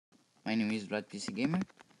my name is Vlad PC Gamer,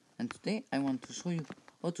 and today I want to show you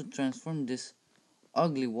how to transform this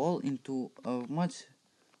ugly wall into a much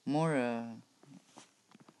more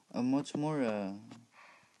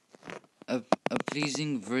a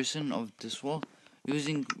pleasing version of this wall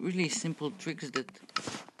using really simple tricks that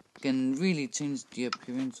can really change the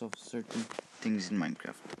appearance of certain things in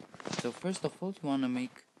Minecraft. So first of all, you want to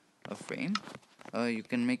make a frame. You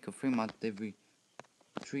can make a frame at every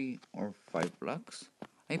 3 or 5 blocks.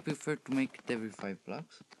 I prefer to make it every 5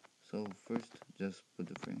 blocks. So first just put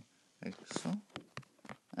the frame like so,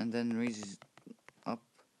 and then raise it up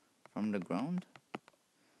from the ground.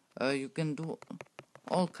 You can do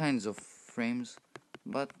all kinds of frames,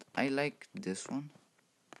 but I like this one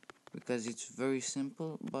because it's very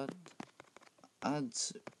simple but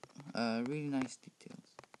adds really nice details.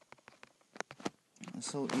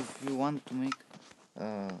 So if you want to make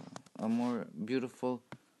a more beautiful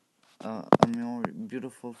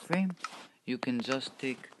frame, you can just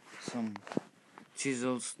take some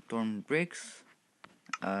chisel stone bricks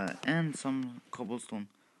and some cobblestone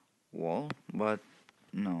wall, but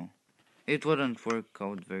no, it wouldn't work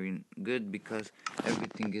out very good because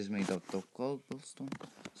everything is made out of cobblestone.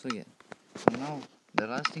 So yeah, so now the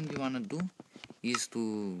last thing you wanna do is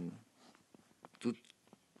to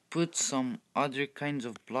put some other kinds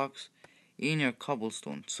of blocks in your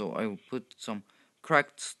cobblestone. So I will put some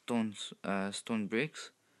cracked stone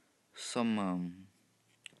bricks, some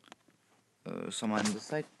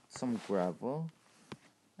andesite, some gravel,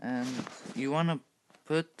 and you wanna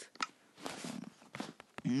put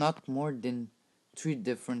not more than 3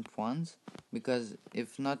 different ones, because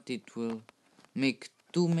if not it will make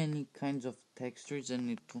too many kinds of textures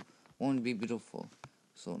and it won't be beautiful.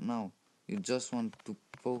 So now you just want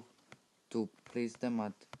to place them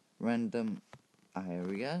at random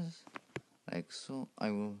areas like so.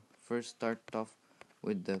 I will first start off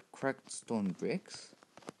with the cracked stone bricks.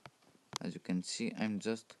 As you can see, I'm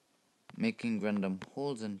just making random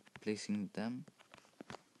holes and placing them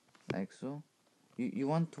like so. You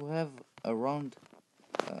want to have around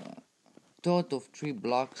 2 out of 3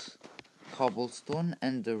 blocks cobblestone,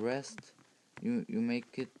 and the rest you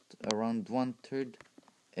make it around 1/3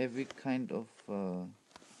 every kind of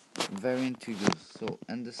variant you use. So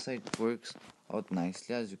andesite works out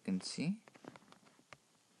nicely, as you can see.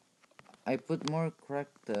 I put more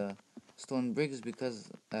cracked stone bricks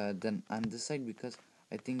because than andesite, because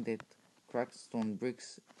I think that cracked stone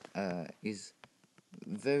bricks is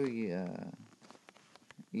very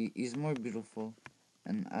is more beautiful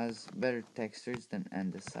and has better textures than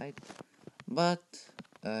andesite. But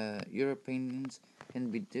your opinions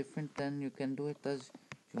can be different, and you can do it as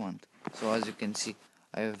you want. So as you can see,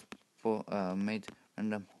 I have made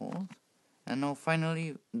random holes, and now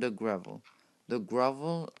finally the gravel. The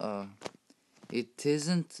gravel, it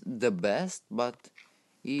isn't the best, but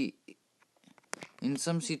in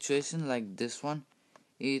some situation like this one,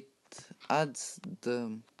 it adds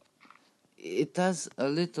it has a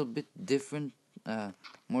little bit different,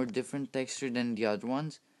 more different texture than the other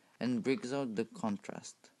ones, and brings out the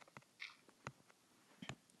contrast.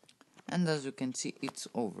 And as you can see, it's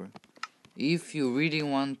over. If you really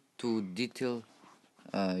want to detail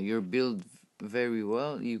your build very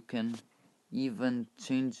well, you can even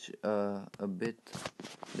change a bit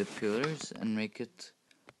the pillars and make it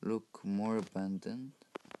look more abandoned.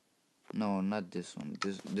 No, not this one.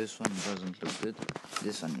 This one doesn't look good.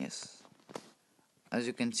 This one, yes. As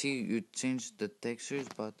you can see, you changed the textures,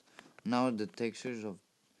 but now the textures of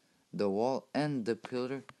the wall and the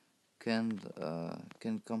pillar can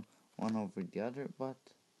come one over the other. But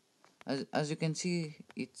as you can see,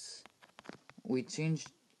 we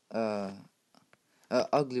changed a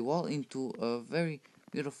ugly wall into a very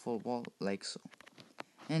beautiful wall like so.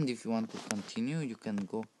 And if you want to continue, you can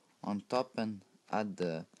go on top and add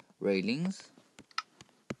the railings.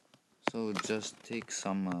 So just take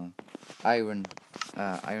some iron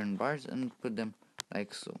bars and put them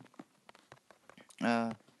like so.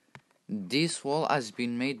 This wall has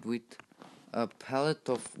been made with a palette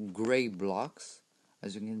of gray blocks.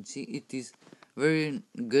 As you can see, it is very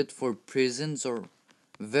good for prisons or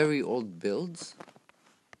very old builds.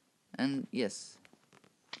 And yes,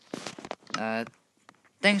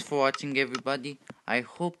 thanks for watching, everybody. I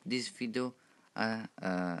hope this video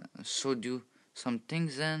showed you some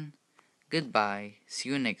things, and goodbye. See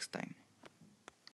you next time.